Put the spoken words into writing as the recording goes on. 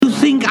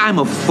think I'm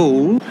a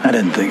fool? I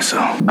didn't think so.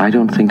 I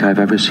don't think I've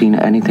ever seen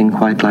anything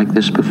quite like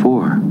this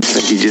before. I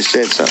think you just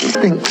said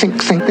something.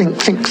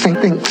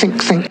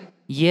 Think.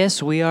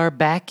 Yes, we are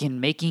back in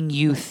making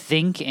you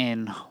think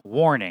and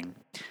warning.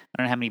 I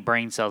don't know how many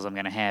brain cells I'm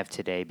going to have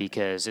today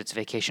because it's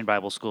Vacation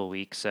Bible School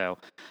week. So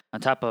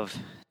on top of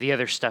the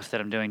other stuff that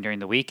I'm doing during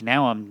the week,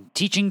 now I'm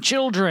teaching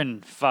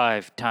children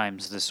 5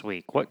 times this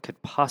week. What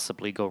could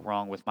possibly go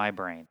wrong with my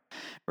brain,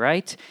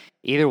 right?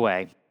 Either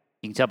way,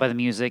 you can tell by the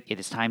music, it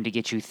is time to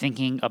get you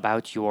thinking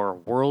about your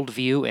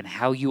worldview and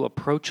how you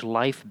approach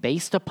life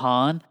based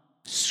upon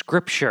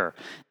Scripture.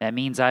 That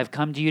means I've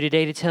come to you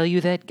today to tell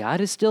you that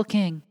God is still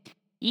king,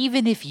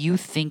 even if you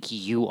think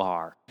you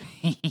are.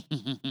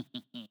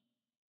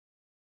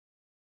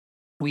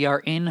 We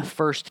are in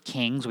 1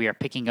 Kings. We are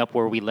picking up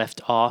where we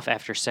left off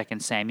after 2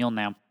 Samuel.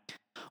 Now,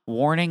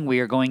 warning, we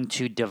are going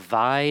to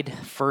divide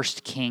 1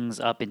 Kings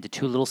up into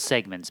 2 little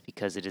segments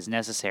because it is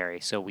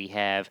necessary. So we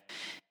have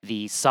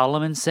the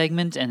Solomon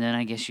segment, and then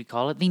I guess you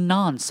call it the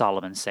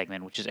non-Solomon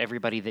segment, which is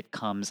everybody that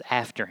comes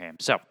after him.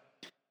 So,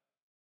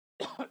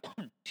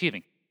 excuse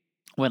me.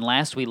 When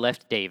last we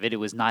left David, it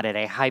was not at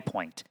a high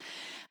point.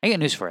 I got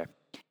news for you.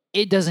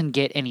 It doesn't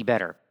get any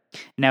better.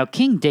 Now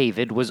King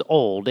David was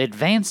old,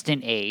 advanced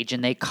in age,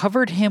 and they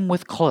covered him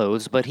with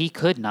clothes, but he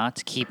could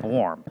not keep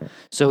warm.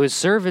 So his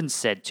servants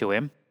said to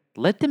him,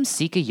 "Let them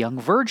seek a young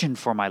virgin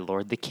for my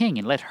lord the king,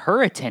 and let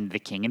her attend the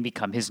king and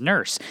become his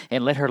nurse,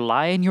 and let her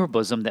lie in your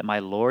bosom that my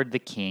lord the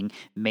king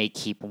may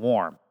keep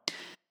warm."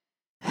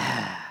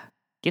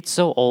 Get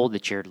so old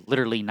that you're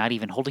literally not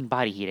even holding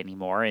body heat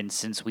anymore, and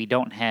since we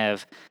don't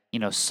have,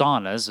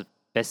 saunas, the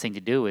best thing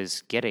to do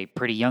is get a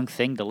pretty young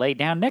thing to lay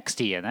down next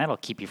to you, and that'll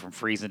keep you from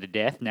freezing to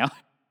death. Now,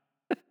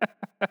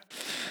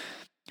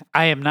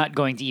 I am not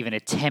going to even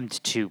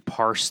attempt to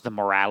parse the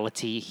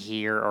morality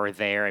here or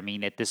there. I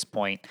mean, at this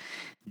point,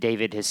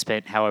 David has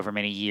spent however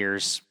many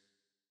years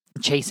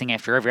chasing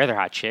after every other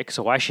hot chick,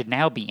 so why should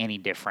now be any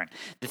different?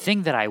 The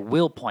thing that I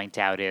will point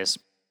out is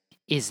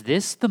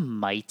this the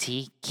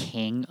mighty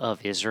king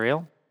of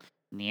Israel?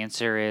 And the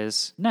answer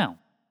is no,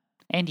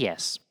 and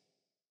yes.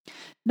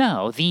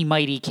 No, the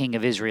mighty king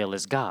of Israel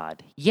is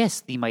God.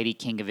 Yes, the mighty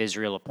king of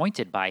Israel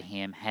appointed by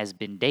him has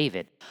been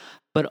David.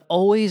 But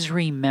always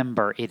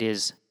remember it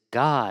is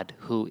God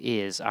who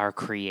is our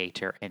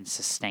creator and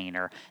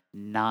sustainer,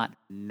 not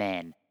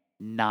men,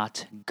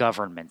 not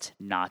government,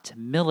 not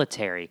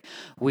military,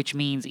 which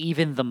means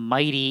even the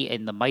mighty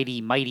and the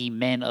mighty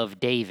men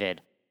of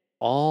David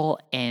all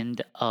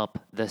end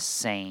up the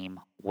same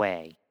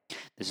way.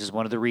 This is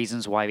one of the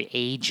reasons why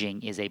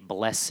aging is a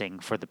blessing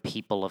for the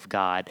people of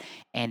God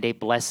and a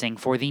blessing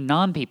for the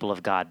non-people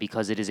of God,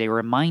 because it is a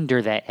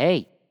reminder that,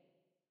 hey,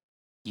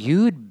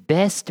 you'd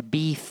best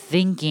be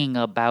thinking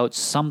about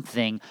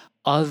something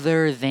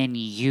other than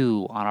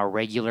you on a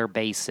regular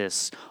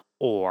basis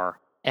or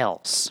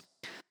else.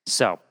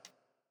 So,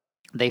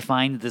 they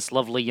find this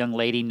lovely young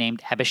lady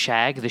named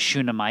Abishag, the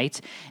Shunammite,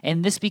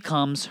 and this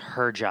becomes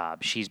her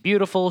job. She's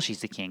beautiful,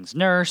 she's the king's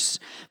nurse,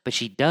 but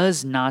she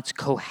does not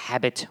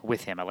cohabit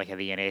with him. I like how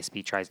the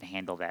NASB tries to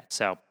handle that.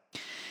 So,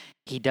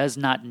 he does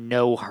not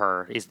know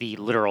her, is the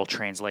literal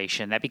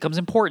translation. That becomes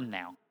important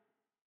now.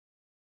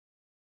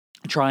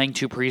 Trying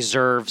to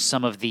preserve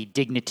some of the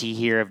dignity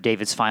here of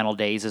David's final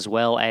days, as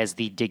well as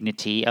the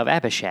dignity of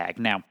Abishag.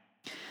 Now,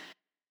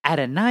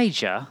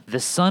 Adonijah, the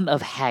son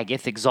of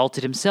Haggith,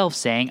 exalted himself,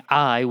 saying,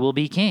 "I will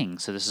be king."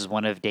 So this is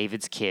one of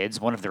David's kids,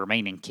 one of the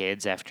remaining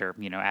kids after,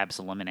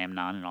 Absalom and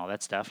Amnon and all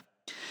that stuff.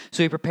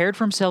 So he prepared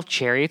for himself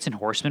chariots and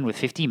horsemen with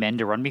 50 men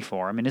to run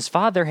before him, and his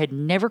father had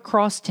never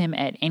crossed him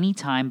at any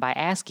time by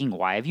asking,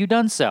 "Why have you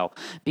done so?"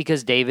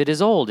 Because David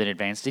is old and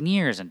advanced in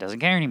years and doesn't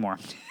care anymore.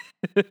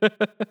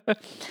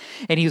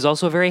 And he was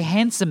also a very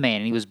handsome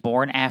man, and he was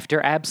born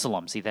after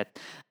Absalom. See, that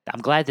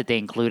I'm glad that they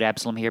include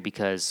Absalom here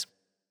because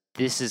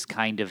this is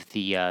kind of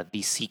the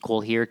sequel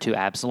here to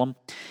Absalom,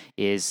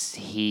 is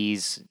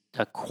he's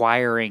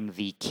acquiring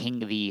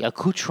the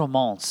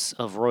accoutrements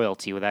of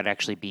royalty without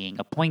actually being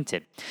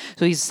appointed.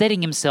 So he's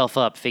setting himself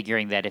up,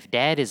 figuring that if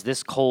Dad is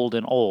this cold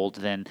and old,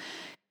 then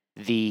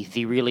the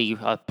really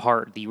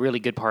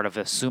good part of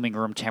assuming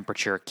room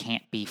temperature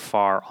can't be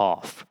far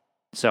off.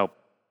 So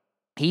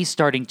he's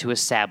starting to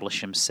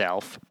establish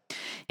himself,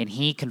 and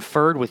he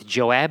conferred with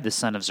Joab, the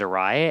son of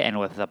Zeruiah, and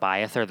with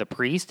Abiathar the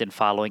priest, and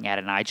following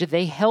Adonijah,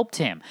 they helped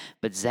him.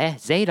 But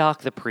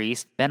Zadok the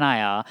priest,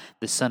 Benaiah,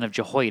 the son of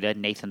Jehoiada,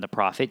 Nathan the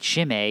prophet,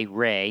 Shimei,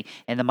 Ray,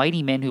 and the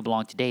mighty men who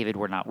belonged to David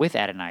were not with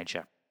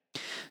Adonijah.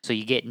 So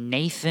you get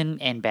Nathan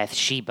and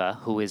Bathsheba,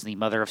 who is the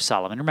mother of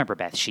Solomon. Remember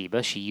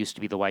Bathsheba, she used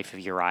to be the wife of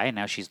Uriah,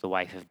 now she's the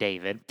wife of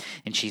David,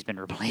 and she's been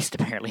replaced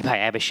apparently by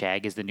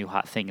Abishag as the new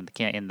hot thing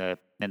in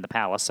the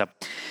palace. So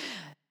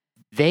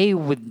they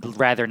would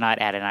rather not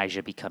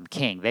Adonijah become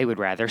king. They would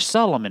rather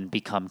Solomon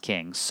become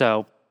king.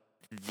 So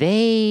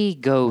they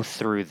go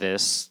through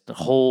the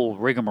whole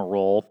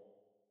rigmarole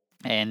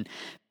and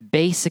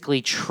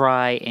basically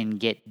try and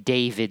get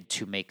David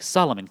to make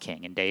Solomon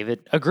king. And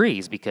David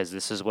agrees because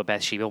this is what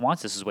Bathsheba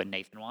wants. This is what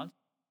Nathan wants.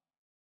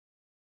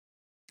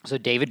 So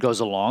David goes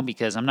along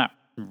because I'm not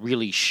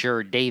really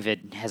sure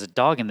David has a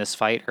dog in this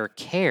fight or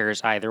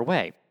cares either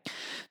way.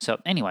 So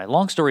anyway,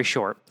 long story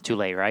short, too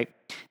late, right?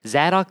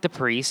 Zadok the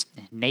priest,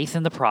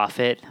 Nathan the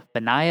prophet,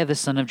 Benaiah the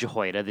son of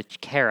Jehoiada, the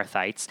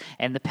Kerethites,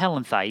 and the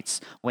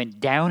Pelenthites went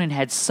down and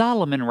had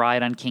Solomon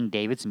ride on King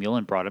David's mule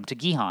and brought him to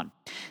Gihon.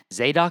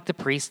 Zadok the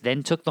priest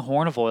then took the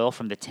horn of oil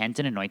from the tent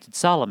and anointed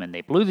Solomon.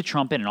 They blew the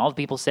trumpet, and all the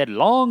people said,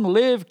 "Long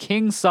live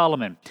King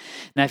Solomon."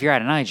 Now, if you're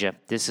Adonijah,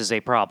 this is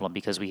a problem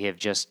because we have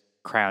just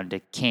crowned a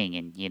king,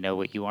 and you know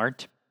what you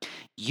aren't?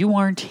 You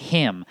aren't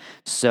him,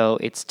 so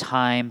it's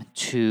time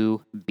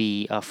to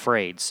be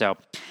afraid. So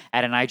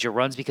Adonijah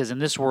runs because in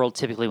this world,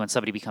 typically when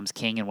somebody becomes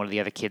king and one of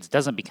the other kids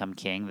doesn't become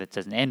king, that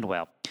doesn't end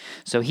well.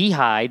 So he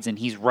hides and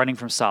he's running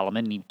from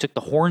Solomon, and he took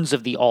the horns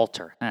of the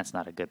altar. That's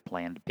not a good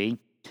plan to be.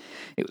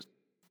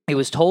 It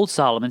was told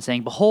Solomon,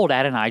 saying, "Behold,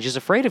 Adonijah is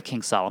afraid of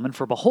King Solomon,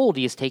 for behold,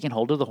 he has taken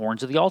hold of the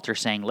horns of the altar,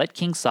 saying, Let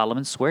King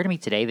Solomon swear to me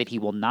today that he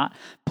will not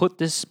put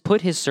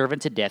his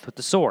servant to death with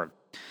the sword."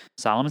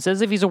 Solomon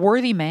says if he's a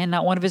worthy man,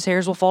 not one of his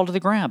hairs will fall to the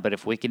ground, but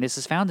if wickedness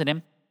is found in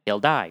him, he'll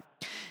die.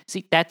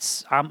 See,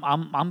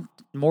 I'm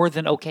more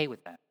than okay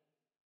with that.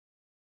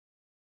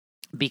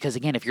 Because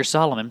again, if you're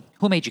Solomon,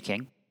 who made you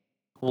king?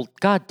 Well,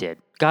 God did.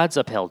 God's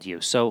upheld you.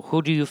 So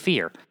who do you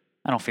fear?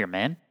 I don't fear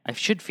men. I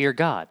should fear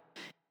God.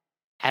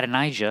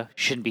 Adonijah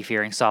shouldn't be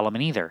fearing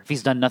Solomon either. If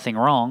he's done nothing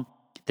wrong,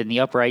 then the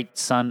upright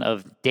son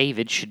of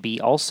David should be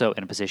also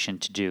in a position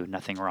to do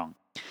nothing wrong.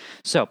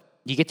 So,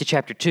 you get to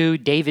chapter 2,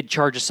 David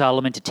charges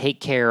Solomon to take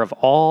care of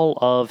all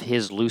of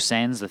his loose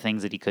ends, the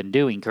things that he couldn't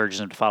do. He encourages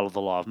him to follow the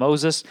law of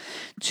Moses,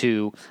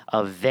 to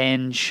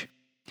avenge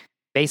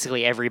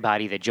basically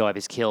everybody that Joab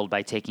has killed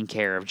by taking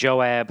care of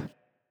Joab,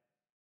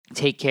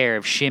 take care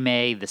of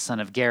Shimei, the son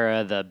of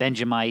Gera, the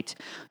Benjamite,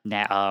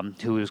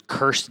 who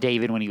cursed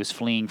David when he was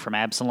fleeing from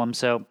Absalom.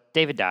 So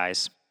David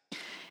dies.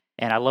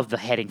 And I love the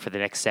heading for the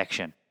next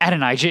section.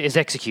 Adonijah is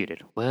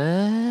executed.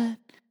 What?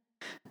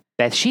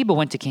 Bathsheba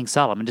went to King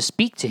Solomon to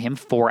speak to him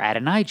for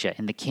Adonijah,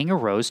 and the king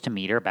arose to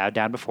meet her, bowed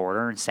down before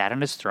her, and sat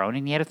on his throne,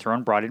 and he had a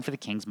throne brought in for the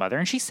king's mother,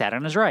 and she sat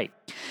on his right.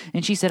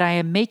 And she said, "I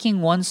am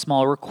making one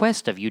small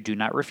request of you, do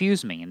not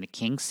refuse me." And the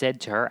king said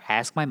to her,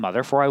 "Ask my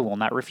mother, for I will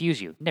not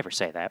refuse you." Never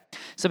say that.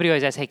 Somebody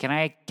always asks, "Hey, can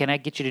I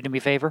get you to do me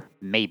a favor?"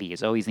 Maybe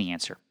is always the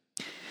answer.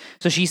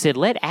 So she said,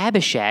 "Let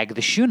Abishag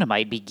the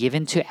Shunammite be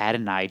given to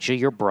Adonijah,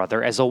 your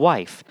brother, as a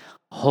wife."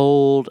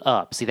 Hold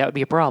up. See, that would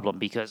be a problem,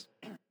 because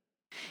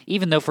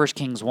even though 1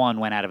 Kings 1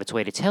 went out of its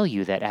way to tell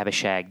you that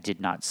Abishag did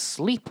not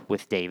sleep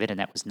with David and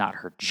that was not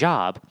her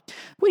job,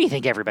 what do you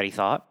think everybody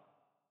thought?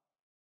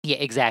 Yeah,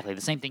 exactly.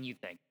 The same thing you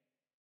think.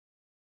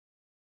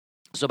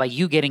 So by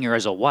you getting her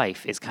as a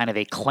wife is kind of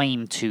a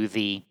claim to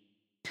the,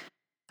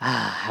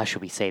 how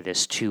should we say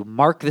this, to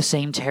mark the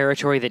same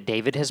territory that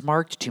David has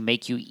marked, to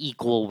make you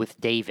equal with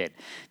David.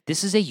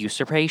 This is a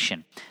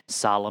usurpation.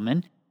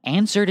 Solomon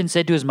answered and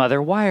said to his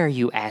mother, "Why are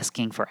you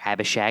asking for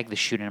Abishag the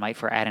Shunammite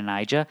for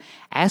Adonijah?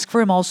 Ask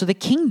for him also the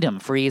kingdom,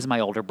 for he is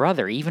my older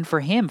brother, even for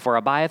him, for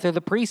Abiathar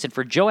the priest, and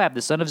for Joab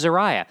the son of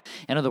Zeruiah."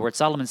 In other words,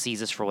 Solomon sees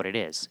this for what it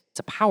is.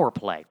 It's a power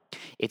play.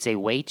 It's a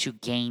way to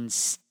gain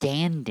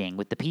standing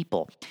with the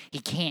people. He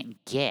can't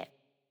get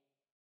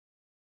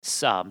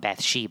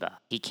Bathsheba.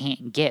 He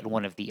can't get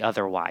one of the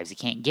other wives. He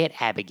can't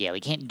get Abigail. He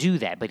can't do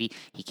that, but he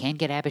can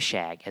get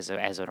Abishag as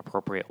an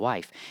appropriate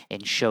wife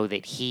and show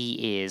that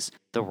he is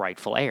the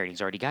rightful heir. And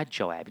he's already got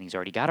Joab, and he's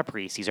already got a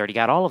priest. He's already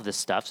got all of this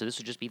stuff, so this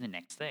would just be the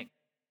next thing.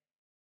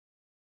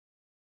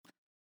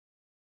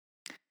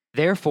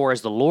 "Therefore,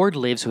 as the Lord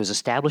lives, who has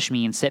established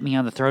me and set me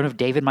on the throne of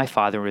David my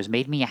father, and who has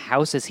made me a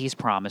house as he's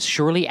promised,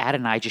 surely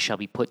Adonijah shall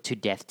be put to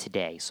death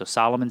today." So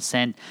Solomon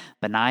sent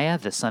Benaiah,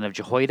 the son of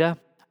Jehoiada,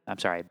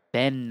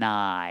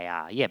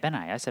 Benaiah. Yeah,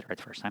 Benaiah. I said it right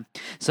the first time.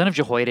 Son of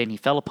Jehoiada, and he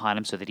fell upon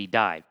him so that he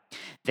died.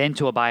 Then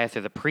to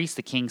Abiathar the priest,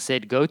 the king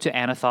said, "Go to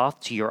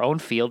Anathoth, to your own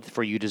field,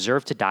 for you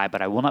deserve to die,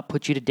 but I will not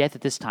put you to death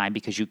at this time,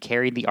 because you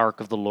carried the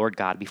ark of the Lord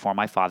God before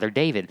my father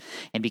David,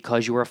 and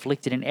because you were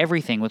afflicted in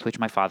everything with which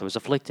my father was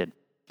afflicted."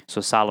 So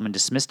Solomon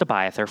dismissed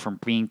Abiathar from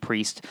being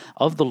priest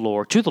of the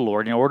Lord to the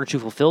Lord in order to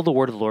fulfill the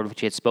word of the Lord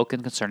which he had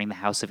spoken concerning the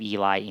house of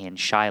Eli in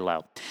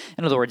Shiloh.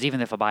 In other words,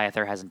 even if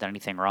Abiathar hasn't done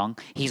anything wrong,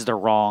 he's the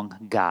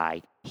wrong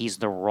guy. He's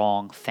the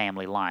wrong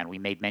family line. We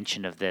made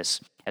mention of this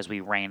as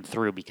we ran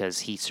through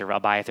because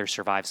Abiathar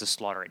survives the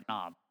slaughter at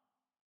Nob.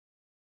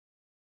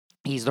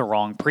 He's the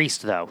wrong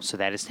priest, though, so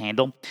that is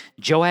handled.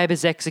 Joab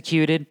is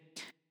executed.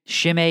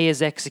 Shimei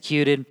is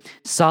executed.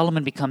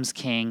 Solomon becomes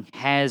king,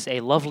 has a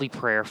lovely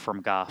prayer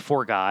from God,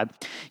 for God.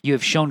 "You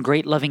have shown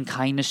great loving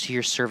kindness to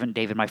your servant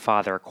David my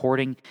father,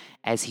 according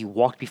as he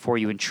walked before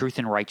you in truth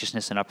and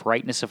righteousness and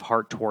uprightness of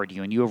heart toward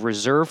you, and you have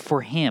reserved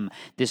for him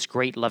this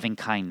great loving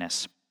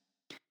kindness."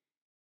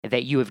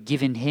 that you have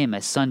given him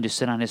a son to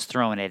sit on his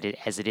throne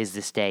as it is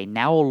this day.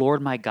 Now, O Lord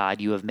my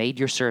God, you have made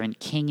your servant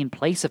king in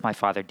place of my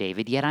father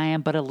David, yet I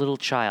am but a little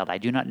child. I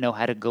do not know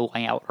how to go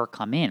out or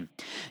come in.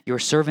 Your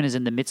servant is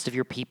in the midst of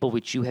your people,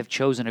 which you have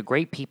chosen, a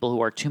great people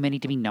who are too many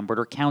to be numbered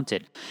or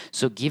counted.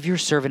 So give your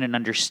servant an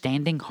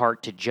understanding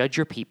heart to judge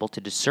your people,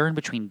 to discern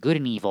between good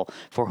and evil,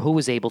 for who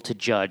is able to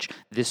judge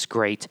this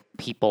great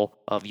people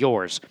of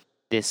yours?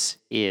 This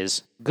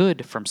is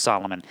good from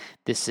Solomon.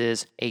 This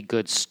is a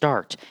good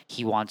start.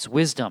 He wants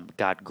wisdom.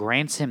 God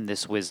grants him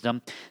this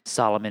wisdom.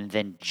 Solomon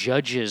then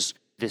judges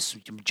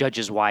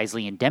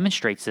wisely and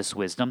demonstrates this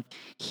wisdom.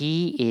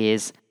 He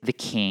is the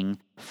king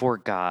for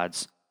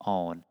God's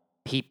own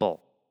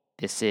people.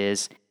 This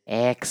is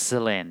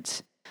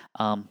excellent.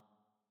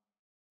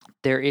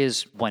 There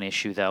is one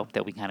issue, though,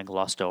 that we kind of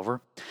glossed over.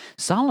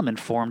 Solomon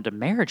formed a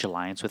marriage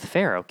alliance with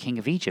Pharaoh, king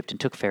of Egypt, and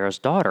took Pharaoh's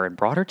daughter and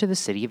brought her to the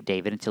city of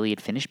David until he had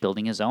finished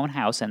building his own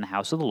house and the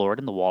house of the Lord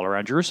and the wall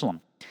around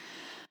Jerusalem.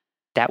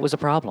 That was a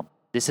problem.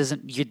 This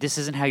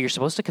isn't how you're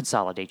supposed to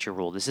consolidate your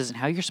rule. This isn't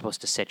how you're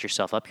supposed to set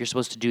yourself up. You're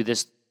supposed to do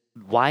this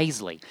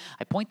wisely.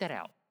 I point that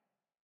out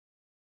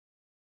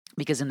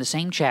because in the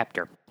same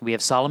chapter, we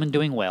have Solomon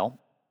doing well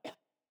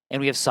and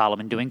we have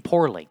Solomon doing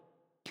poorly.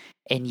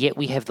 And yet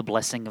we have the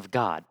blessing of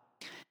God.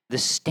 The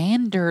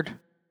standard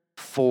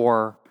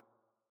for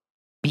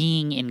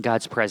being in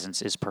God's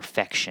presence is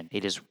perfection.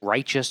 It is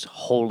righteous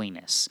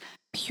holiness,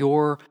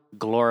 pure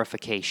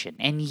glorification.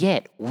 And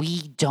yet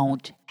we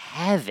don't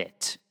have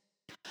it.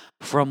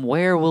 From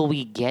where will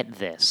we get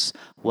this?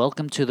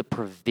 Welcome to the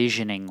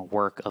provisioning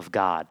work of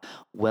God.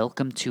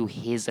 Welcome to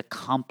his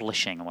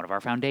accomplishing, one of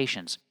our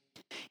foundations,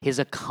 his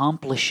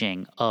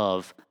accomplishing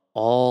of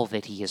all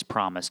that he has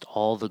promised,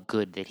 all the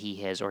good that he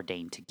has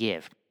ordained to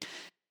give.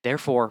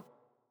 Therefore,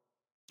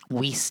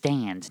 we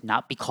stand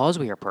not because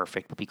we are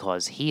perfect, but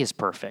because he is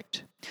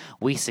perfect.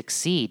 We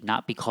succeed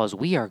not because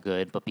we are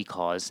good, but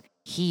because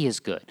he is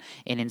good.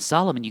 And in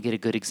Solomon, you get a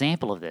good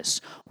example of this.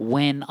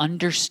 When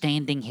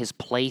understanding his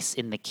place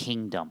in the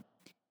kingdom,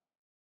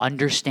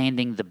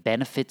 understanding the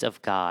benefit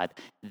of God,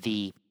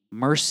 the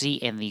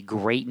mercy and the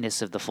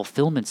greatness of the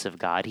fulfillments of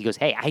God, he goes,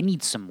 hey, I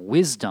need some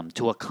wisdom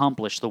to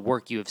accomplish the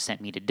work you have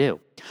sent me to do.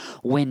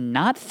 When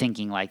not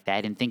thinking like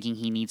that and thinking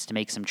he needs to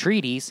make some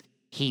treaties,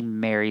 he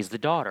marries the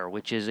daughter,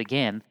 which is,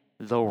 again,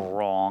 the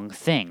wrong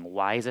thing.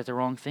 Why is that the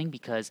wrong thing?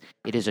 Because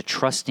it is a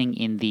trusting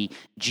in the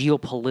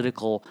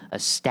geopolitical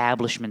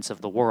establishments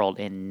of the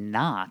world and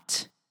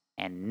not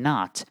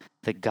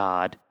the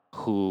God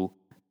who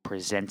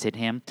presented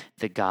him,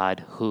 the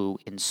God who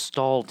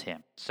installed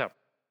him. So,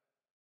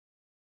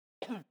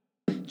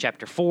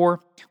 Chapter 4,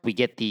 we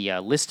get the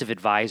list of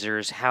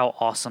advisors, how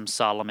awesome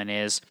Solomon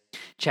is.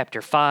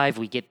 Chapter 5,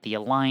 we get the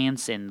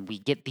alliance and we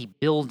get the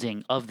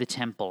building of the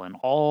temple and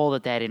all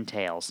that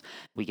entails.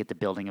 We get the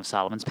building of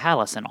Solomon's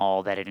palace and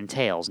all that it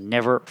entails.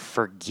 Never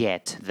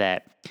forget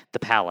that the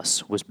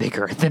palace was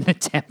bigger than the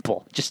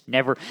temple. Just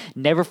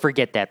never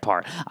forget that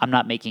part. I'm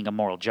not making a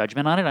moral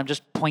judgment on it. I'm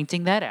just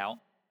pointing that out.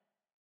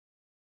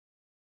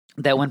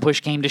 That when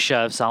push came to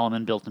shove,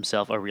 Solomon built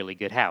himself a really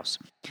good house.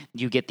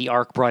 You get the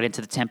ark brought into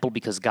the temple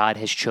because God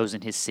has chosen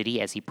his city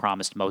as he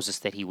promised Moses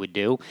that he would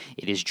do.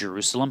 It is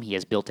Jerusalem. He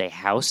has built a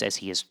house as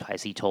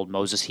he told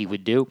Moses he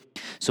would do.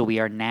 So we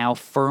are now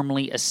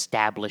firmly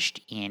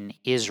established in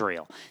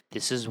Israel.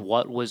 This is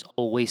what was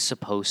always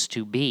supposed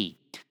to be.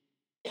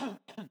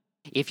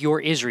 If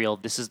you're Israel,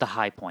 this is the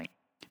high point.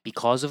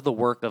 Because of the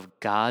work of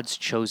God's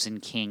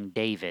chosen king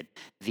David,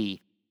 the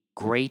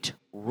great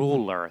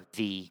ruler,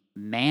 the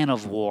man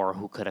of war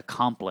who could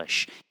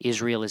accomplish,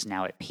 Israel is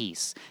now at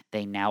peace.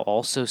 They now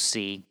also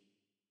see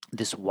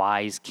this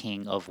wise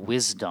king of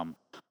wisdom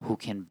who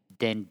can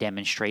then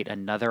demonstrate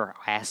another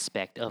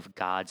aspect of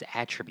God's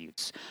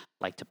attributes.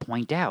 I'd like to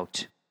point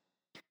out,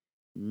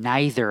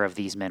 neither of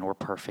these men were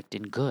perfect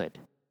and good.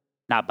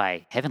 Not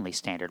by heavenly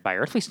standard. By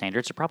earthly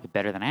standards, they're probably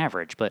better than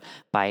average, but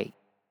by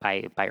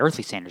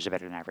earthly standards, they're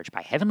better than average.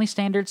 By heavenly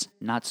standards,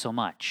 not so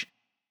much.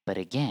 But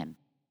again,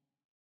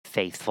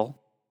 faithful,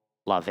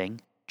 loving,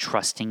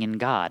 trusting in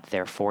God.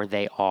 Therefore,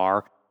 they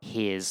are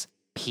his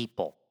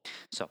people.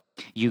 So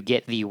you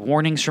get the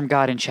warnings from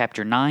God in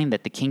chapter 9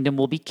 that the kingdom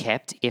will be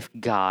kept if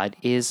God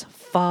is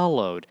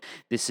followed.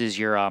 This is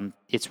your,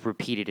 it's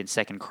repeated in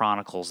 2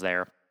 Chronicles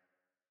there.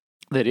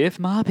 That if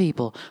my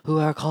people who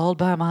are called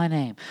by my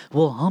name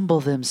will humble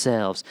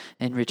themselves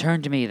and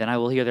return to me, then I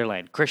will heal their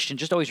land. Christian,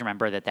 just always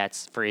remember that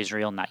that's for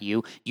Israel, not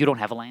you. You don't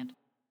have a land.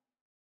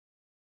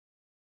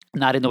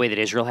 Not in the way that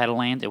Israel had a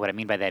land. And what I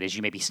mean by that is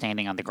you may be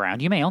standing on the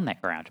ground. You may own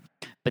that ground.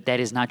 But that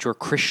is not your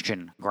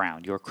Christian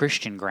ground. Your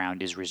Christian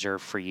ground is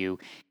reserved for you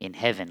in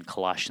heaven,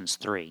 Colossians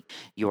 3.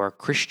 Your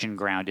Christian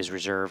ground is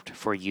reserved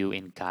for you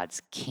in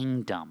God's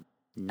kingdom,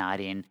 not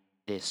in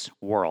this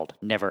world.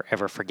 Never,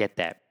 ever forget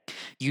that.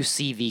 You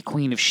see the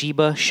Queen of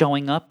Sheba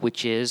showing up,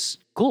 which is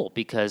cool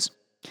because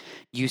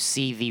you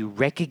see the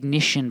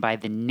recognition by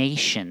the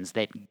nations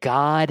that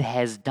God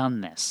has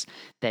done this,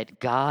 that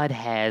God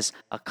has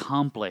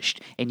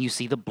accomplished, and you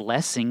see the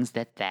blessings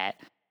that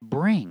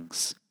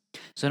brings.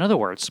 So in other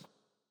words,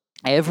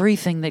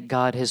 Everything that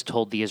God has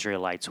told the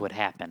Israelites would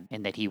happen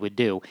and that he would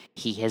do,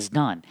 he has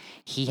done.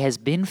 He has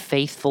been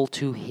faithful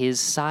to his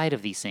side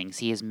of these things.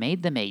 He has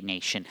made them a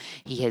nation.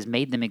 He has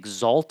made them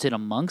exalted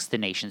amongst the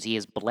nations. He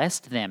has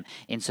blessed them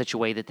in such a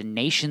way that the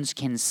nations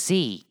can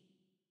see.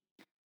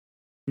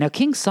 Now,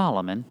 King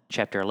Solomon,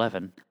 chapter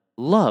 11,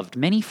 loved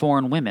many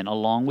foreign women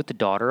along with the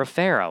daughter of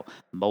Pharaoh,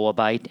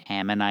 Moabite,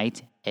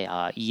 Ammonite,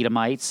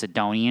 Edomite,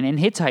 Sidonian, and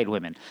Hittite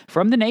women,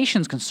 from the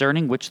nations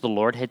concerning which the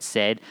Lord had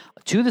said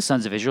to the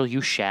sons of Israel,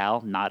 you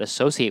shall not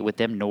associate with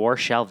them, nor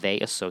shall they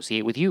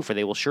associate with you, for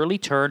they will surely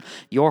turn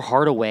your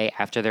heart away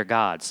after their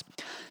gods.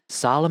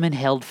 Solomon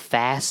held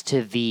fast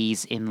to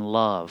these in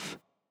love.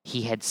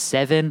 He had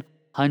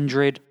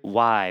 700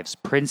 wives,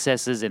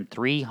 princesses, and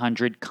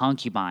 300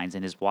 concubines,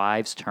 and his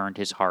wives turned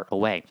his heart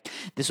away.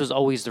 This was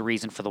always the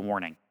reason for the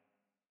warning,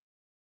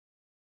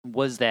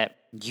 was that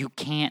you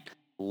can't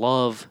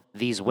love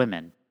these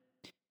women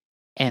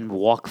and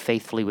walk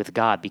faithfully with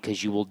God,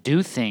 because you will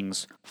do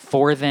things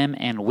for them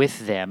and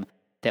with them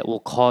that will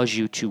cause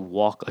you to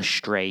walk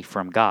astray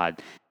from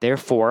God.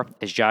 Therefore,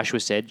 as Joshua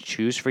said,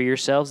 choose for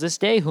yourselves this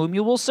day whom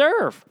you will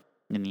serve.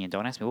 And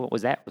don't ask me, what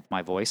was that with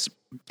my voice?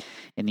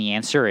 And the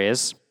answer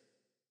is,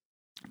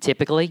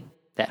 typically,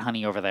 that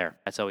honey over there.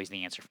 That's always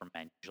the answer for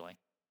men, usually.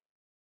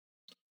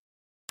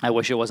 I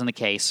wish it wasn't the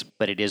case,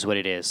 but it is what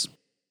it is.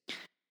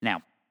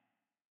 Now,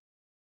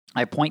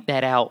 I point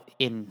that out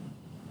in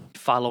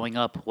following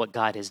up what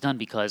God has done,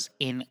 because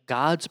in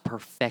God's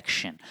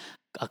perfection,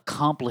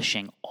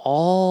 accomplishing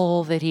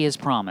all that he has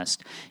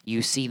promised,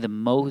 you see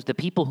the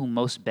people who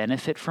most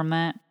benefit from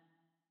that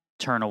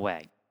turn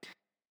away.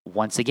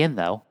 Once again,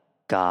 though,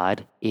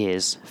 God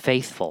is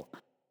faithful.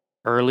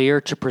 Earlier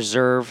to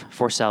preserve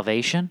for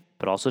salvation,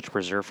 but also to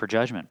preserve for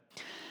judgment.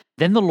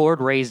 Then the Lord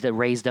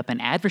raised up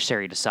an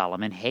adversary to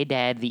Solomon,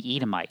 Hadad the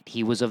Edomite.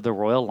 He was of the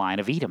royal line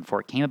of Edom.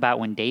 For it came about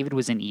when David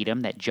was in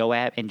Edom that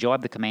Joab,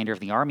 the commander of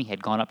the army,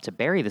 had gone up to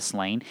bury the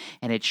slain,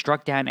 and had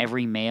struck down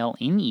every male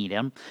in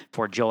Edom,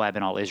 for Joab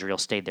and all Israel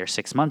stayed there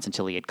 6 months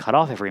until he had cut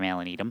off every male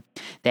in Edom,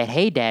 that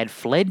Hadad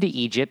fled to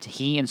Egypt,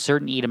 he and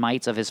certain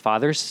Edomites of his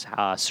father's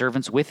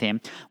servants with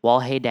him, while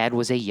Hadad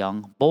was a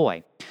young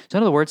boy. So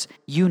in other words,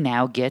 you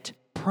now get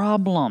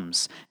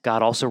problems.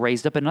 God also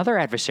raised up another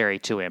adversary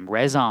to him,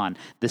 Rezon,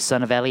 the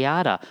son of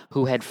Eliada,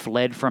 who had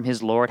fled from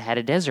his lord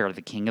Hadadezer,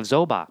 the king of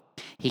Zobah.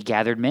 He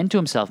gathered men to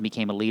himself and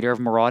became a leader of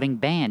a marauding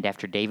band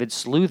after David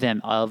slew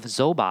them of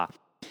Zobah.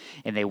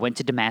 And they went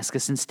to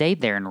Damascus and stayed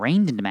there and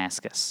reigned in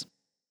Damascus.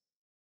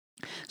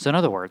 So in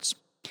other words,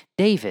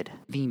 David,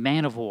 the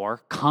man of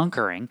war,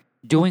 conquering,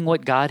 doing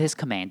what God has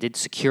commanded,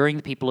 securing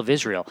the people of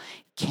Israel,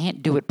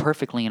 can't do it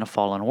perfectly in a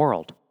fallen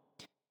world.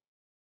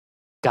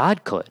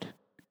 God could.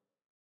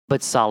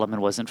 But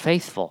Solomon wasn't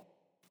faithful.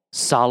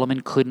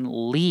 Solomon couldn't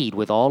lead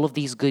with all of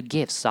these good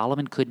gifts.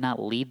 Solomon could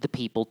not lead the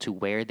people to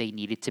where they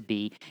needed to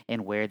be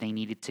and where they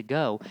needed to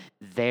go.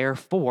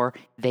 Therefore,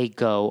 they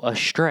go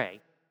astray.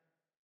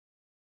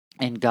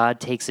 And God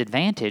takes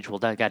advantage. Well,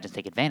 God doesn't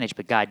take advantage,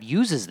 but God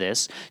uses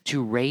this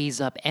to raise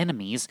up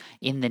enemies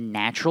in the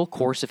natural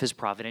course of his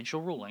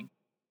providential ruling.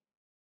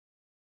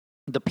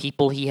 The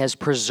people he has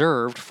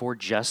preserved for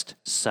just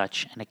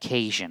such an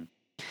occasion.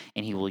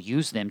 And he will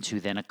use them to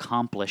then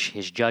accomplish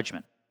his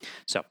judgment.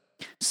 So,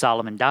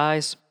 Solomon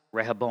dies.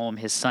 Rehoboam,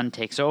 his son,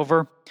 takes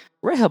over.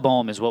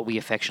 Rehoboam is what we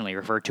affectionately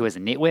refer to as a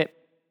nitwit.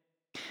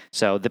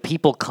 So the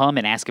people come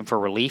and ask him for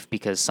relief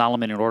because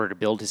Solomon, in order to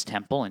build his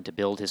temple and to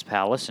build his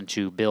palace and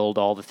to build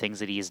all the things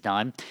that he has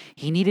done,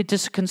 he needed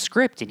to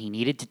conscript and he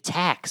needed to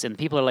tax. And the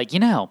people are like,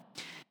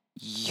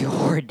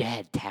 your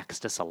dad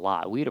taxed us a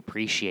lot. We'd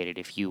appreciate it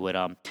if you would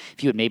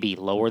maybe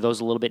lower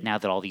those a little bit now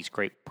that all these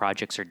great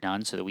projects are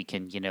done, so that we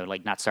can,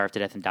 not starve to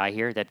death and die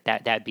here.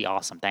 That'd be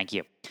awesome. Thank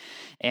you.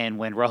 And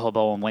when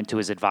Rehoboam went to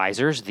his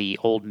advisors, the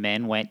old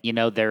men went,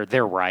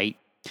 they're right.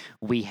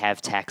 We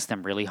have taxed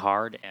them really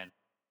hard, and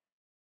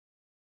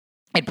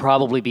it'd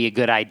probably be a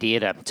good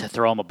idea to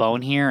throw him a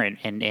bone here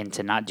and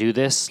to not do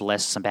this,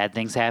 lest some bad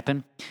things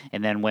happen.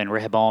 And then when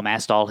Rehoboam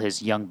asked all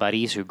his young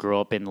buddies who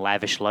grew up in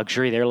lavish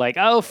luxury, they're like,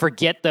 oh,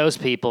 forget those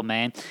people,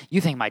 man.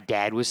 You think my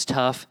dad was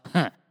tough?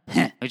 Huh.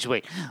 Just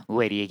wait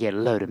till you get a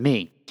load of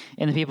me.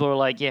 And the people are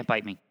like, yeah,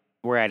 bite me.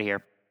 We're out of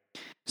here.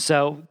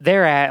 So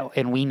they're out,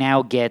 and we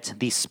now get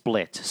the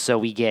split. So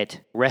we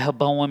get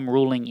Rehoboam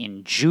ruling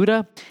in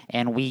Judah,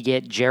 and we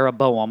get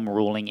Jeroboam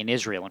ruling in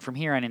Israel. And from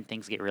here on in,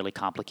 things get really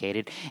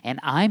complicated. And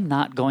I'm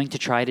not going to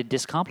try to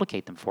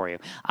discomplicate them for you.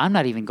 I'm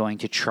not even going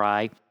to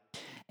try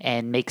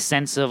and make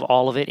sense of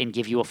all of it and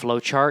give you a flow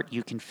chart.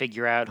 You can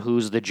figure out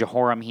who's the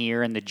Jehoram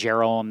here and the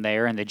Jeroboam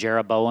there and the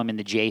Jeroboam and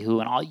the Jehu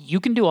and all. You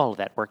can do all of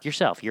that work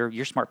yourself.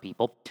 You're smart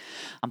people.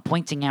 I'm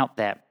pointing out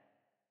that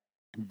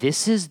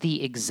this is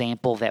the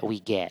example that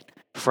we get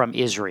from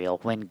Israel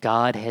when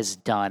God has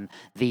done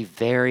the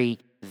very,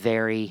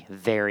 very,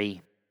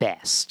 very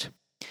best.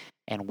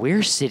 And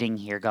we're sitting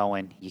here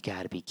going, you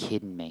got to be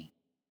kidding me.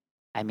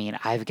 I mean,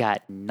 I've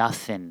got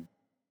nothing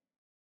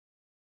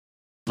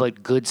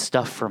but good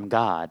stuff from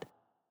God.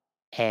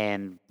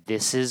 And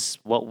this is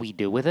what we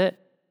do with it?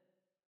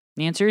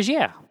 The answer is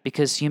yeah,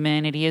 because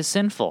humanity is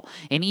sinful.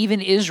 And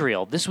even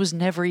Israel, this was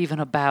never even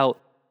about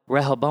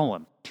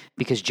Rehoboam,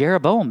 because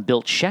Jeroboam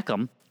built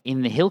Shechem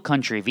in the hill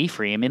country of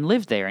Ephraim and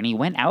lived there, and he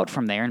went out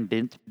from there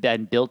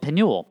and built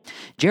Penuel.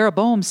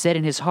 Jeroboam said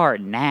in his heart,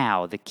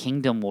 now the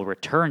kingdom will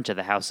return to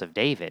the house of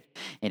David.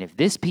 And if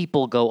this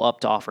people go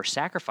up to offer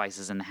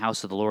sacrifices in the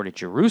house of the Lord at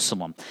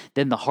Jerusalem,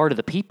 then the heart of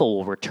the people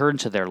will return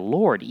to their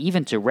Lord,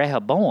 even to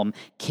Rehoboam,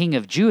 king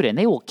of Judah, and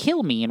they will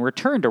kill me and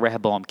return to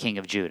Rehoboam, king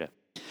of Judah.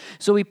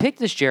 So we picked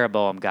this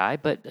Jeroboam guy,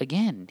 but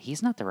again,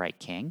 he's not the right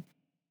king.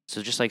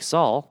 So just like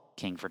Saul,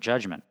 king for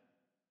judgment.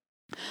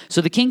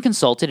 So the king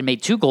consulted and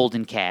made 2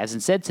 golden calves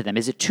and said to them,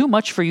 is it too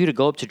much for you to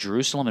go up to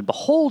Jerusalem and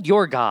behold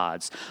your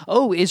gods,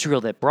 O Israel,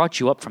 that brought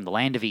you up from the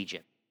land of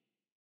Egypt?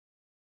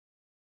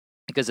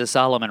 Because as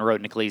Solomon wrote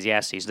in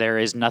Ecclesiastes, there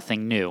is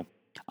nothing new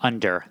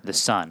under the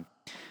sun.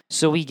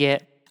 So we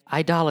get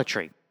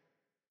idolatry.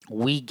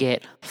 We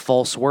get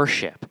false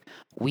worship.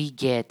 We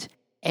get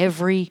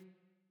every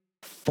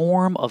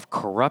form of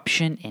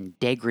corruption and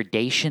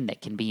degradation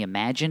that can be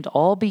imagined,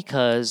 all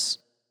because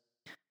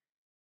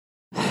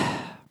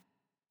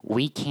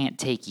we can't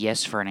take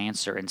yes for an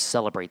answer and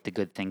celebrate the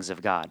good things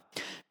of God.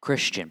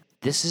 Christian,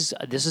 this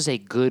is a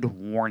good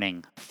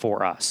warning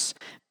for us,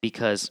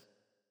 because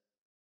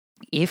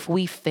if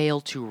we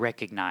fail to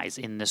recognize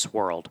in this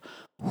world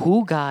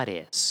who God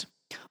is,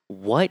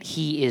 what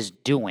He is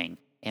doing,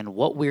 and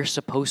what we're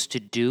supposed to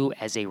do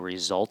as a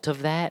result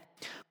of that,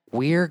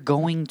 we're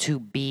going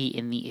to be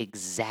in the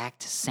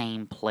exact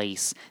same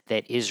place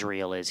that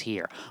Israel is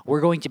here.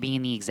 We're going to be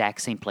in the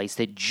exact same place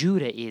that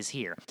Judah is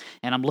here.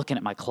 And I'm looking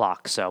at my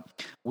clock, so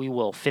we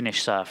will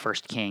finish 1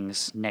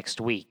 Kings next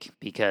week,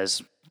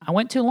 because I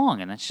went too long,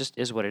 and that's just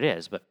is what it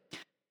is. But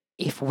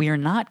if we're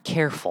not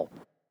careful,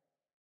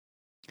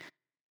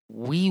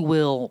 we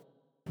will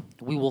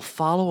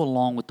follow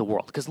along with the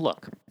world. Because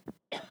look,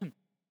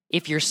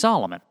 if you're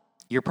Solomon,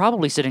 you're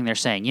probably sitting there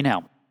saying,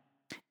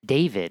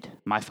 David,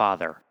 my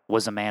father,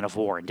 was a man of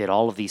war and did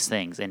all of these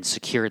things and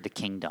secured the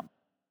kingdom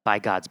by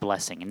God's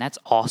blessing. And that's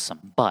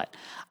awesome. But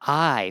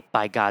I,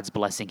 by God's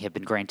blessing, have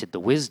been granted the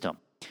wisdom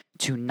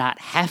to not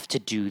have to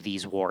do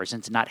these wars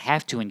and to not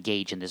have to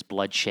engage in this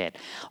bloodshed.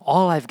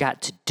 All I've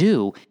got to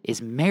do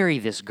is marry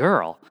this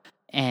girl,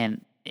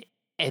 and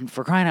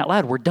for crying out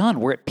loud, we're done.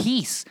 We're at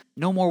peace.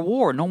 No more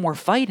war, no more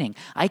fighting.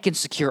 I can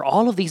secure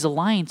all of these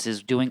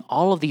alliances, doing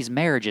all of these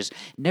marriages,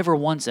 never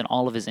once in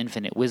all of His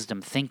infinite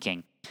wisdom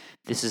thinking,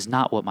 this is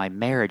not what my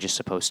marriage is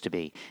supposed to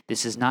be.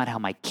 This is not how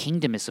my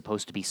kingdom is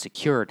supposed to be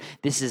secured.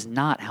 This is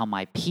not how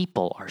my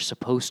people are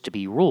supposed to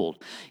be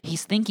ruled.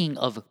 He's thinking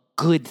of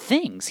good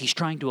things. He's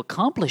trying to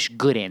accomplish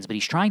good ends, but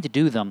he's trying to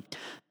do them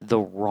the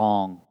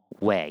wrong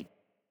way.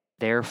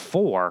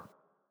 Therefore,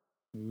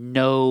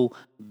 no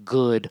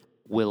good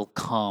will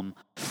come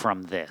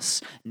from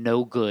this.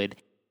 No good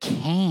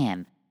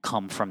can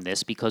come from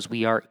this, because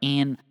we are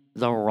in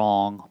the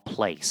wrong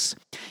place.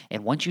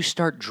 And once you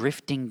start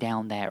drifting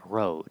down that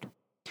road,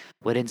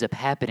 what ends up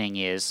happening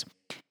is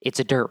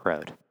it's a dirt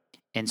road.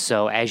 And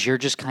so as you're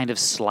just kind of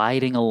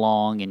sliding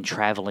along and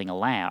traveling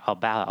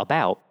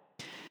about,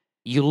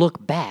 you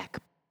look back,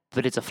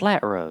 but it's a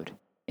flat road.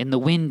 And the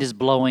wind is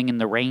blowing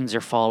and the rains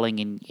are falling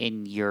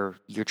and your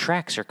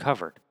tracks are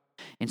covered.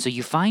 And so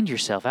you find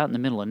yourself out in the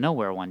middle of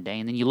nowhere one day,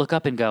 and then you look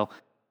up and go,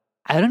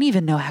 I don't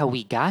even know how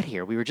we got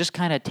here. We were just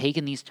kind of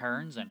taking these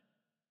turns, and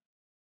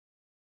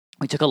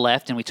we took a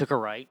left and we took a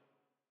right.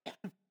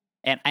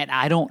 And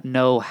I don't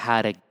know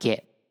how to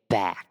get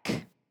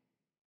back.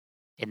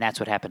 And that's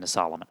what happened to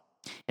Solomon.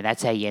 And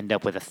that's how you end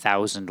up with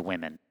 1,000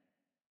 women.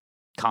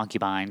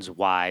 Concubines,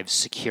 wives,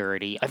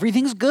 security.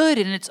 Everything's good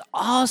and it's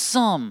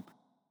awesome.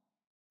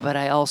 But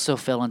I also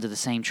fell into the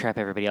same trap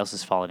everybody else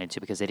has fallen into,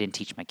 because I didn't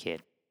teach my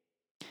kid.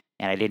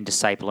 And I didn't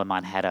disciple him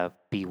on how to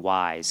be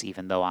wise,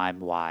 even though I'm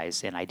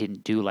wise. And I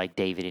didn't do like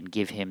David and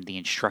give him the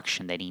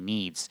instruction that he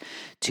needs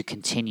to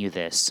continue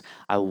this.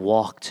 I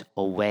walked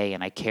away,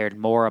 and I cared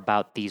more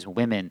about these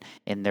women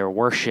and their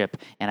worship,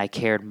 and I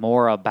cared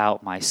more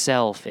about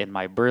myself and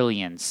my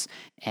brilliance,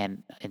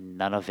 and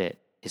none of it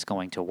is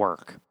going to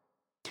work.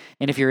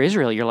 And if you're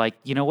Israel, you're like,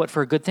 you know what,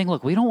 for a good thing,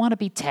 look, we don't want to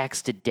be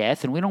taxed to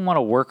death, and we don't want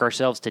to work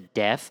ourselves to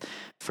death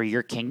for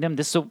your kingdom.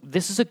 This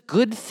is a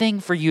good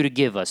thing for you to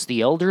give us. The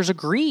elders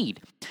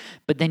agreed.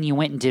 But then you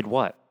went and did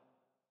what?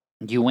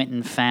 You went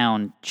and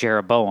found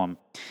Jeroboam,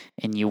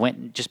 and you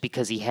went just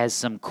because he has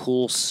some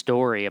cool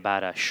story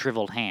about a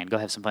shriveled hand. Go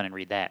have some fun and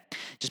read that.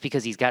 Just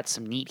because he's got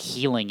some neat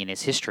healing in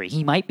his history.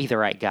 He might be the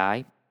right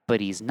guy,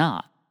 but he's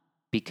not,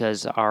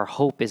 because our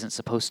hope isn't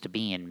supposed to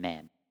be in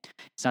men.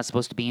 It's not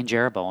supposed to be in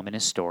Jeroboam in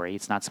his story.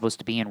 It's not supposed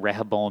to be in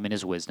Rehoboam in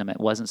his wisdom. It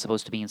wasn't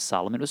supposed to be in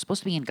Solomon. It was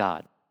supposed to be in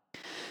God.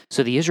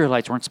 So the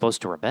Israelites weren't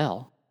supposed to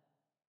rebel.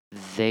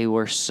 They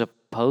were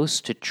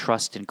supposed to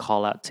trust and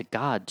call out to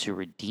God to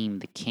redeem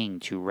the king,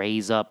 to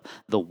raise up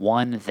the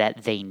one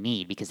that they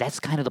need, because that's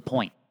kind of the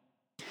point.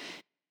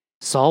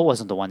 Saul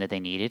wasn't the one that they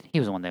needed. He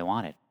was the one they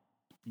wanted.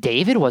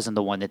 David wasn't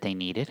the one that they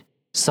needed.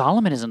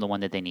 Solomon isn't the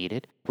one that they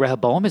needed.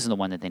 Rehoboam isn't the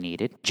one that they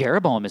needed.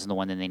 Jeroboam isn't the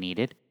one that they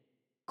needed.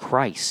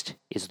 Christ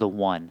is the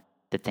one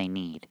that they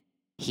need.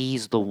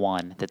 He's the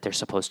one that they're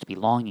supposed to be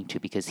longing to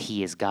because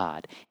he is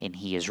God and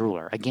he is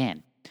ruler.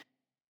 Again,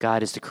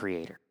 God is the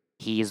creator.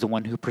 He is the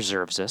one who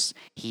preserves us.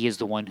 He is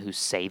the one who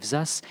saves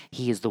us.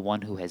 He is the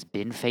one who has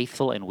been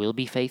faithful and will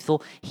be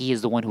faithful. He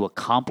is the one who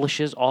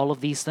accomplishes all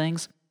of these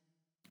things.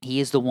 He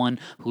is the one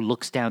who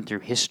looks down through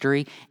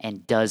history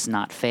and does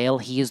not fail.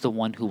 He is the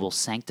one who will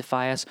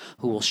sanctify us,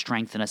 who will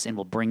strengthen us, and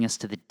will bring us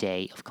to the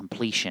day of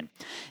completion.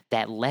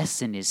 That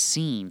lesson is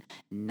seen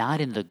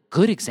not in the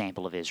good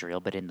example of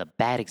Israel, but in the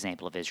bad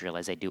example of Israel,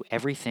 as they do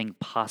everything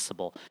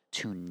possible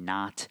to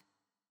not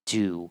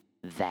do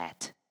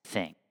that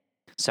thing.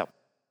 So,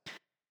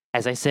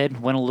 as I said,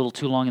 went a little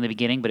too long in the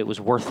beginning, but it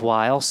was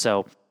worthwhile.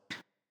 So,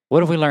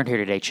 what have we learned here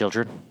today,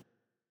 children?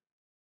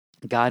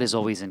 God is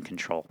always in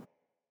control.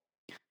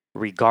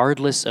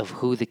 Regardless of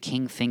who the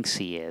king thinks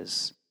he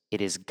is,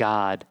 it is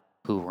God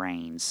who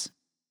reigns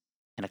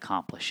and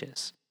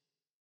accomplishes.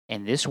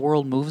 And this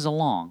world moves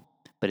along,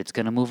 but it's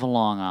going to move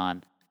along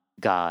on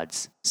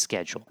God's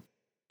schedule.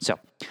 So,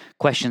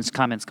 questions,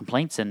 comments,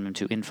 complaints, send them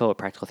to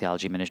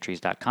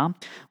info@practicaltheologyministries.com.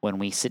 When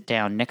we sit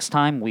down next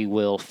time, we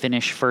will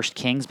finish 1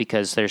 Kings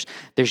because there's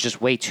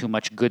just way too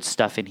much good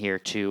stuff in here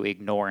to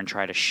ignore and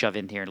try to shove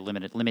in here in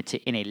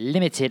a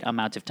limited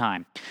amount of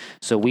time.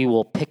 So we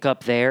will pick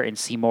up there and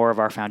see more of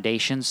our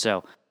foundations.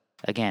 So,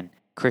 again,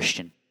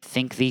 Christian,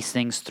 think these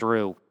things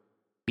through.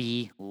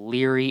 Be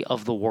leery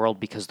of the world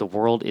because the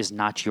world is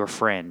not your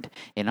friend.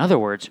 In other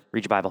words,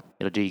 read your Bible.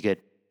 It'll do you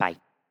good. Bye.